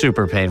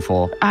super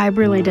painful. I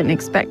really didn't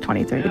expect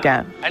 23 to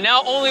go. And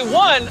now only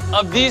one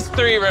of these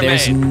 3 remain.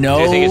 There's no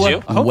Do you think it's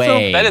you? I hope way.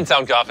 So. That didn't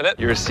sound confident.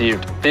 You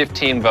received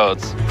 15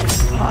 votes.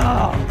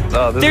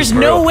 Oh, this There's is no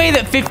brutal. way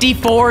that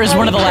 54 is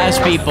one of the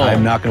last people.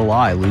 I'm not gonna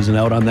lie, losing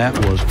out on that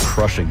was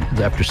crushing.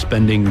 After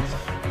spending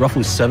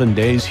roughly 7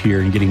 days here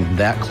and getting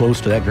that close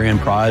to that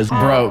grand prize.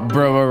 Bro,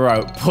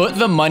 put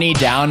the money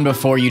down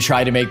before you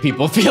try to make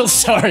people feel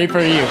sorry for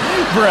you.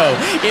 Bro,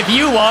 if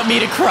you want me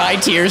to cry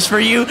tears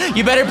for you,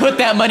 you better put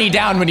that money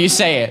down when you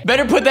say it.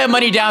 Better put that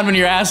money down when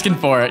you're asking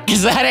for it,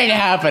 because that ain't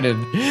happening.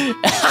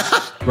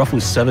 Roughly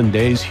 7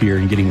 days here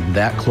and getting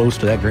that close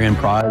to that grand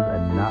prize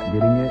and not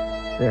getting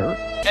it, there.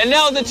 And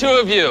now the 2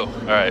 of you.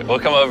 All right, we'll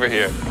come over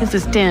here. This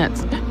is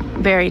tense.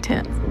 Very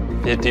tense.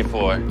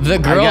 54. The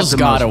girls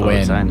gotta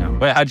win. I know.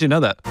 Wait, how'd you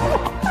know that?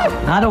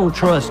 I don't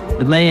trust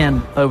the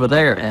man over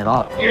there at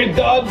all. You're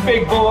done,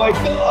 big boy.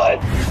 Done.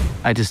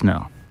 I just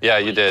know. Yeah,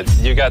 you did.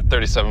 You got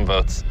 37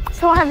 votes.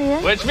 So have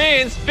you? Which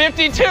means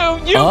 52,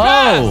 you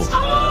passed!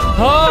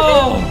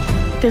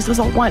 Oh! This was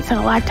a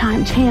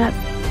once-in-a-lifetime chance.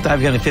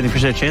 I've got a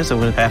 50% chance of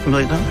winning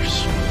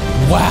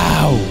 $500,000.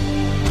 Wow.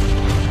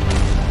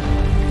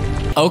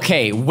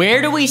 Okay,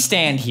 where do we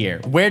stand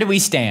here? Where do we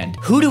stand?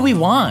 Who do we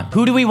want?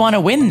 Who do we want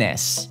to win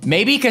this?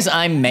 Maybe because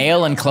I'm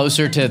male and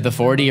closer to the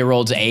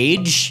 40-year-old's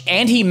age?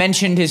 And he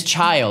mentioned his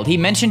child. He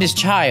mentioned his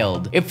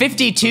child. If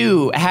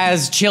 52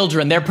 has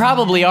children, they're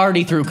probably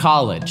already through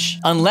college.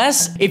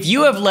 Unless, if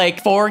you have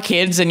like 4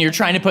 kids and you're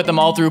trying to put them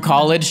all through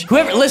college,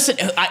 listen,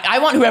 I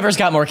want whoever's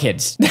got more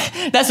kids.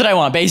 That's what I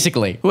want,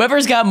 basically.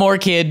 Whoever's got more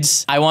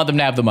kids, I want them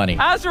to have the money.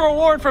 As a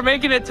reward for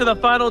making it to the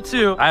final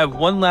 2, I have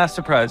one last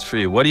surprise for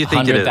you. What do you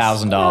think it is?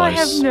 $100,000. I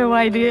have no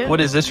idea.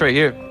 What is this right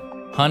here?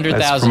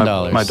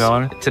 $100,000. My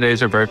daughter. Today's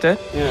her birthday?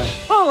 Yeah.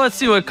 Well, let's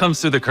see what comes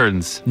through the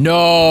curtains.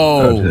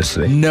 No.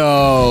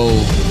 No.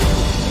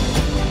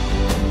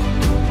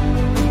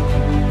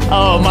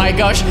 Oh my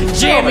gosh.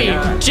 Jimmy,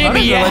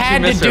 you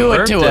had to do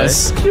it to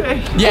us. You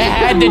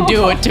had to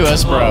do it to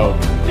us, bro.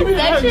 Is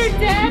that your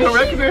dad?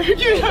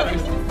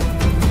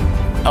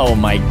 Oh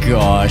my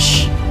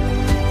gosh.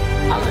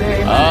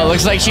 Oh,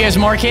 looks like she has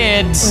more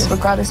kids.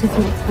 Regardless if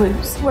you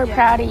lose, we're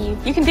proud of you.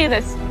 You can do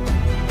this.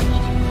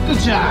 Good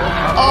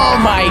job. Oh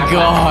my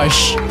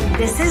gosh.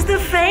 This is the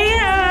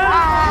fair.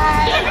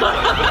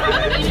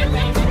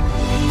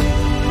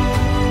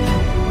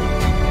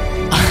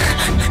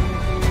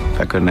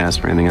 I couldn't ask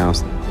for anything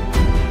else.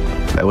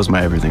 That was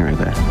my everything right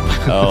there.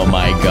 Oh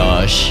my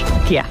gosh.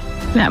 Yeah,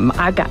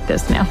 I got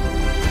this now.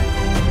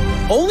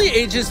 Only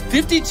ages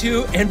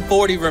 52 and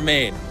 40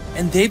 remain,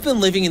 and they've been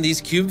living in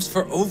these cubes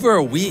for over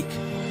a week.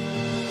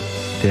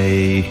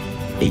 Day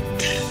 8.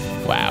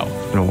 Wow.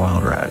 Been a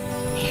wild ride.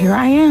 Here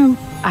I am.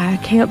 I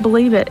can't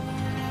believe it.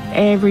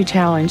 Every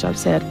challenge I've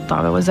said,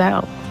 thought I was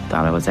out.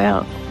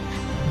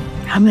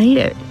 I made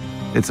it.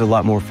 It's a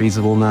lot more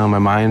feasible now in my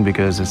mind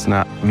because it's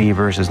not me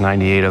versus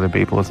 98 other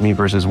people. It's me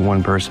versus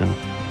one person.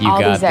 You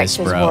all got these this,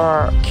 exes bro.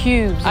 were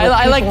cubes.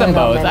 I like them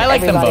both. I like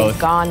them Everybody's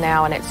both. gone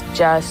now, and it's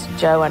just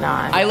Joe and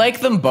I. I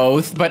like them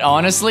both, but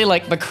honestly,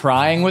 like the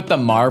crying with the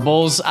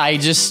marbles, I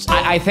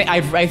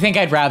think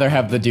I'd rather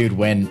have the dude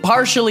win.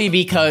 Partially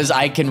because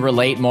I can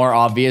relate more,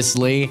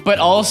 obviously, but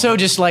also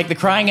just like the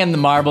crying and the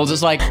marbles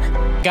is like,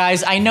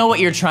 guys, I know what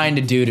you're trying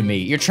to do to me.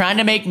 You're trying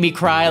to make me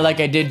cry like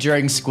I did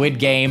during Squid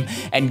Game,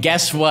 and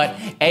guess what?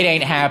 It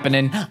ain't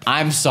happening.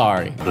 I'm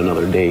sorry.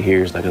 Another day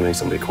here is not gonna make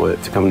somebody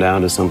quit. To come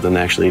down to something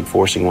actually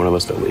forcing one of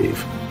us to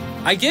leave.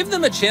 I gave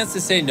them a chance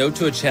to say no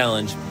to a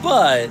challenge,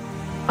 but...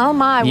 Oh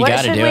my, what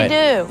should we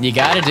do? You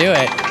gotta do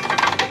it.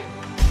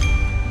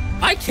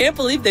 I can't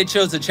believe they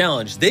chose a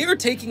challenge. They are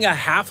taking a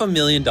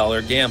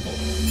 $500,000 gamble.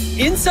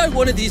 Inside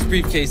one of these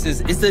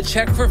briefcases is the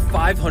check for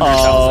 $500,000.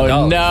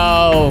 Oh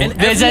no! And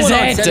This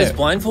everyone on is set it. is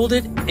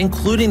blindfolded,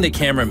 including the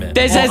cameraman.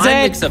 This is I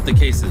it. mix up the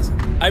cases.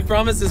 I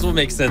promise this will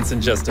make sense in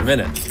just a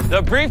minute.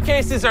 The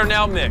briefcases are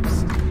now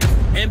mixed.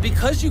 And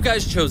because you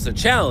guys chose a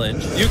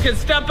challenge, You can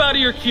step out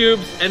of your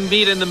cubes and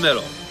meet in the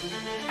middle.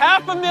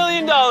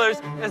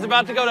 $500,000 is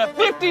about to go to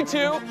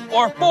 52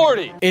 or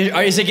 40.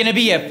 Is it gonna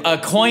be a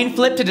coin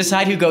flip to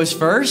decide who goes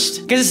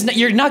first? Because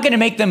you're not gonna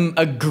make them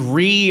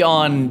agree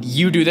on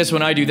you do this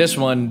when I do this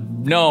one.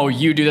 No,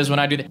 you do this when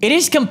I do that. It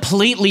is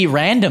completely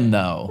random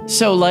though.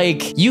 So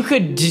like, you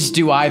could just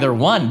do either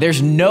one.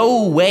 There's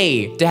no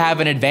way to have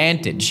an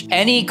advantage.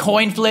 Any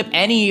coin flip,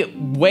 any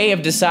way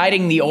of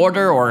deciding the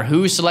order or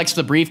who selects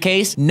the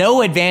briefcase,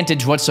 no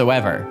advantage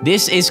whatsoever.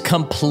 This is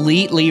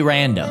completely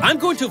random. I'm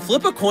going to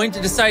flip a coin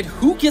to decide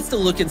who gets to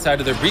look inside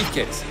of their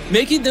briefcase,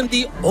 making them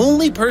the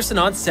only person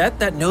on set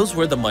that knows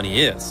where the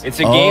money is. It's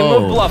a game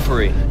of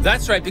bluffery.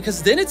 That's right,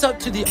 because then it's up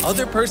to the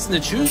other person to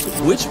choose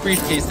which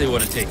briefcase they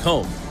want to take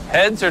home.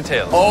 Heads or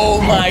tails?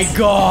 Oh my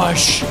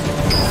gosh.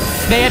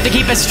 They have to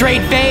keep a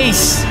straight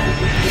face.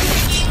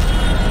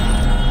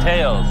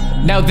 Tails.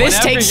 Now this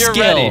Whenever takes you're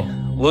skill. ready,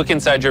 look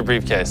inside your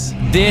briefcase.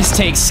 This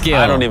takes skill.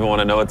 I don't even want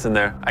to know what's in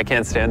there. I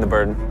can't stand the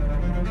burden.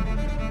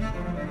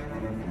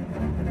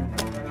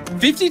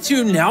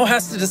 52 now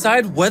has to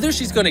decide whether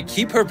she's going to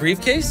keep her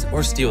briefcase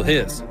or steal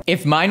his.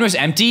 If mine was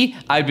empty,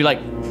 I'd be like,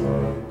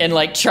 and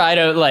like try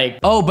to like,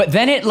 oh, but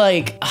then it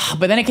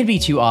can be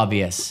too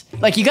obvious.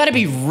 Like you gotta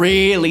be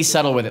really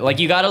subtle with it. Like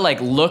you gotta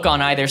like look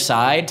on either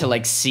side to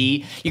like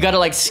see, you gotta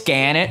like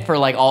scan it for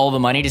like all the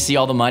money to see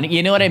all the money.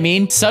 You know what I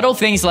mean? Subtle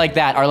things like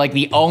that are like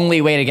the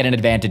only way to get an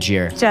advantage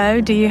here. Joe,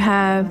 do you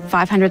have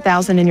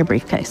 $500,000 in your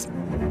briefcase?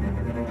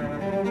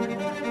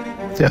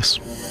 Yes.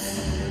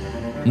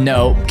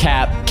 No,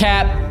 cap.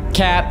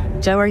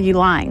 Joe, are you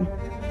lying?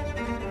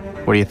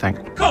 What do you think?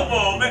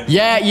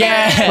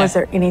 Yeah. Was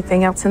there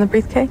anything else in the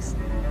briefcase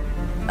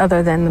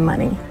other than the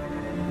money?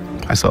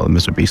 I saw the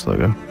MrBeast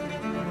logo.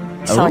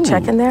 Saw a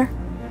check in there?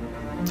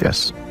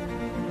 Yes.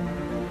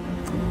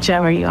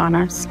 Joe, are you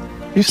honest?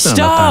 You spent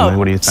enough time, man.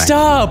 What do you think?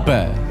 Stop!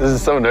 This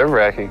is so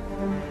nerve-wracking.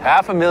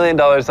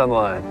 $500,000 on the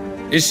line.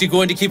 Is she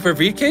going to keep her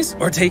briefcase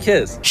or take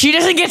his? She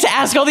doesn't get to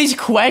ask all these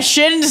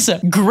questions?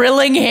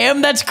 Grilling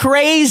him? That's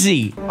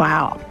crazy.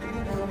 Wow.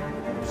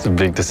 It's a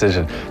big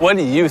decision. What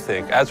do you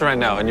think, as right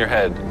now, in your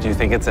head, do you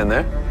think it's in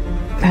there?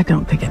 I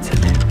don't think it's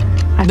in there.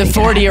 The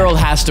 40-year-old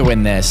has to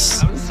win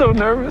this. I'm so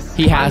nervous.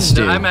 He has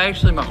to. I'm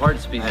actually, my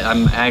heart's beating.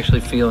 I'm actually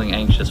feeling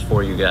anxious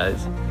for you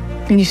guys.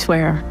 Can you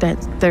swear that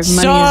their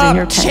money is in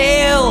your case?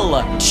 Chill.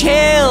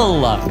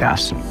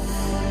 Yes.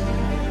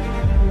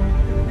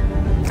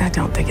 I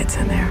don't think it's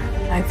in there.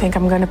 I think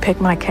I'm going to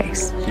pick my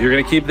case. You're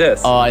gonna keep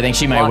this. Oh, I think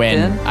she might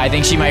win. in? I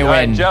think she might All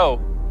right, win.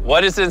 Joe,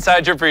 what is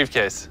inside your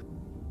briefcase?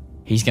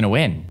 He's gonna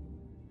win.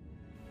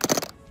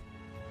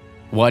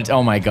 What?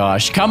 Oh my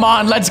gosh. Come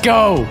on, let's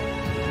go.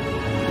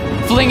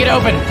 Fling it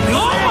open.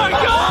 Oh my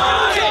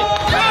God!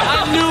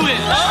 I knew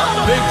it.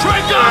 Big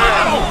Draco!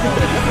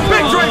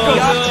 Big Draco!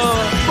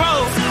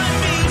 Bro.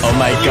 Oh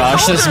my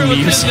gosh, this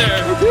music.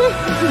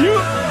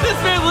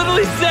 This man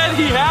literally said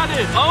he had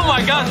it. Oh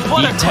my gosh,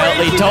 what a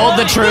crazy He told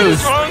the man.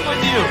 truth. What is wrong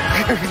with you?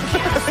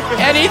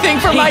 Anything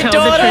for He my told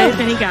daughter. the truth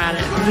and he got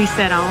it. We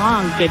said all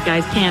along, good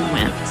guys can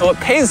win. So it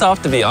pays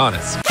off to be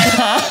honest.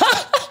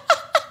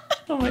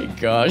 Oh my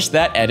gosh,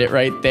 that edit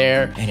right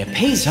there. And it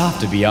pays off,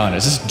 to be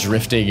honest, just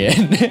drifting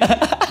in.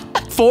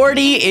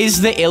 40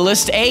 is the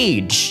illest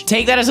age.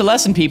 Take that as a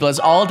lesson, people. It's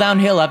all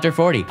downhill after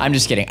 40. I'm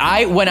just kidding.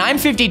 When I'm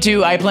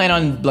 52, I plan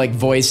on like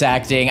voice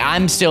acting.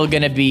 I'm still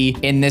gonna be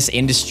in this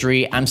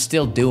industry. I'm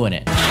still doing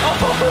it.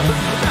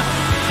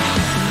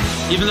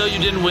 Even though you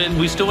didn't win,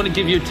 we still want to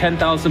give you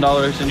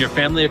 $10,000 and your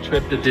family a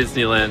trip to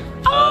Disneyland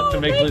to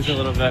make things a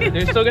little better.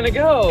 You're still gonna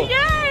go.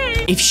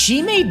 If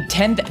she made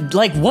 10,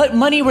 like what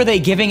money were they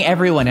giving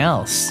everyone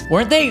else?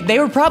 Weren't they? They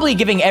were probably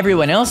giving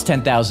everyone else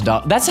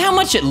 $10,000. That's how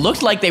much it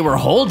looked like they were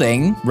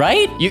holding,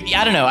 right?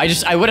 I don't know.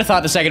 I would have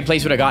thought the second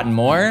place would have gotten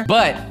more,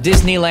 but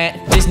Disney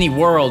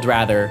World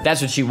rather.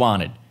 That's what she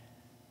wanted.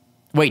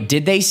 Wait,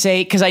 did they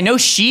say? Because I know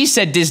she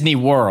said Disney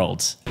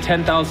World.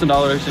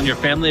 $10,000 and your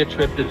family a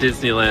trip to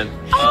Disneyland.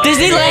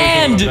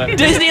 Disneyland!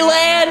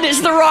 Disneyland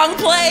is the wrong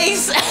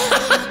place!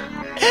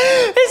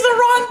 It's the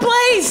wrong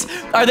place!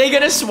 Are they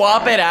gonna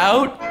swap it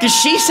out? Because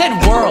she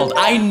said world.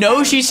 I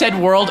know she said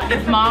world.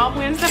 If Mom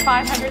wins the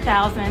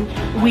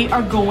 $500,000, we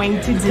are going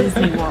to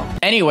Disney World.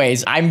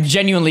 Anyways, I'm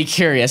genuinely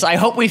curious. I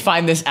hope we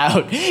find this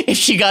out. If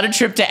she got a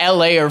trip to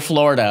LA or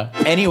Florida.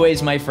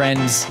 Anyways, my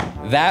friends,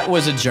 that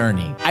was a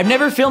journey. I've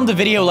never filmed a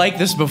video like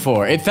this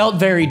before. It felt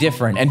very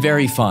different and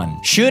very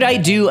fun. Should I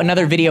do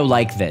another video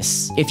like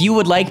this? If you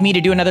would like me to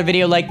do another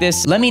video like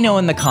this, let me know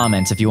in the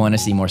comments if you want to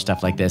see more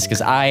stuff like this,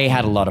 because I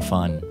had a lot of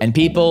fun. And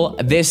people,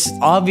 this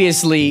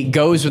obviously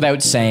goes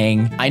without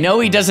saying. I know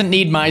he doesn't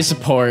need my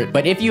support,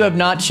 but if you have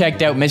not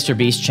checked out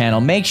MrBeast's channel,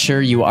 make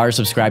sure you are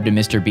subscribed to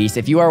MrBeast.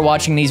 If you are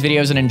watching these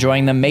videos and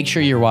enjoying them, make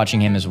sure you're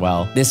watching him as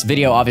well. This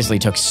video obviously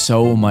took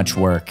so much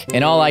work,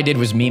 and all I did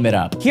was meme it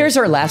up. Here's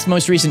our last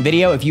most recent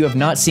video. If you have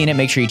not seen it,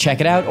 make sure you check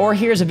it out. Or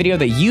here's a video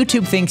that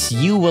YouTube thinks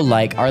you will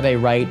like. Are they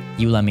right?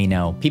 You let me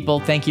know. People,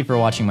 thank you for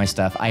watching my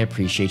stuff. I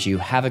appreciate you.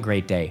 Have a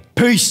great day.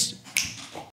 Peace!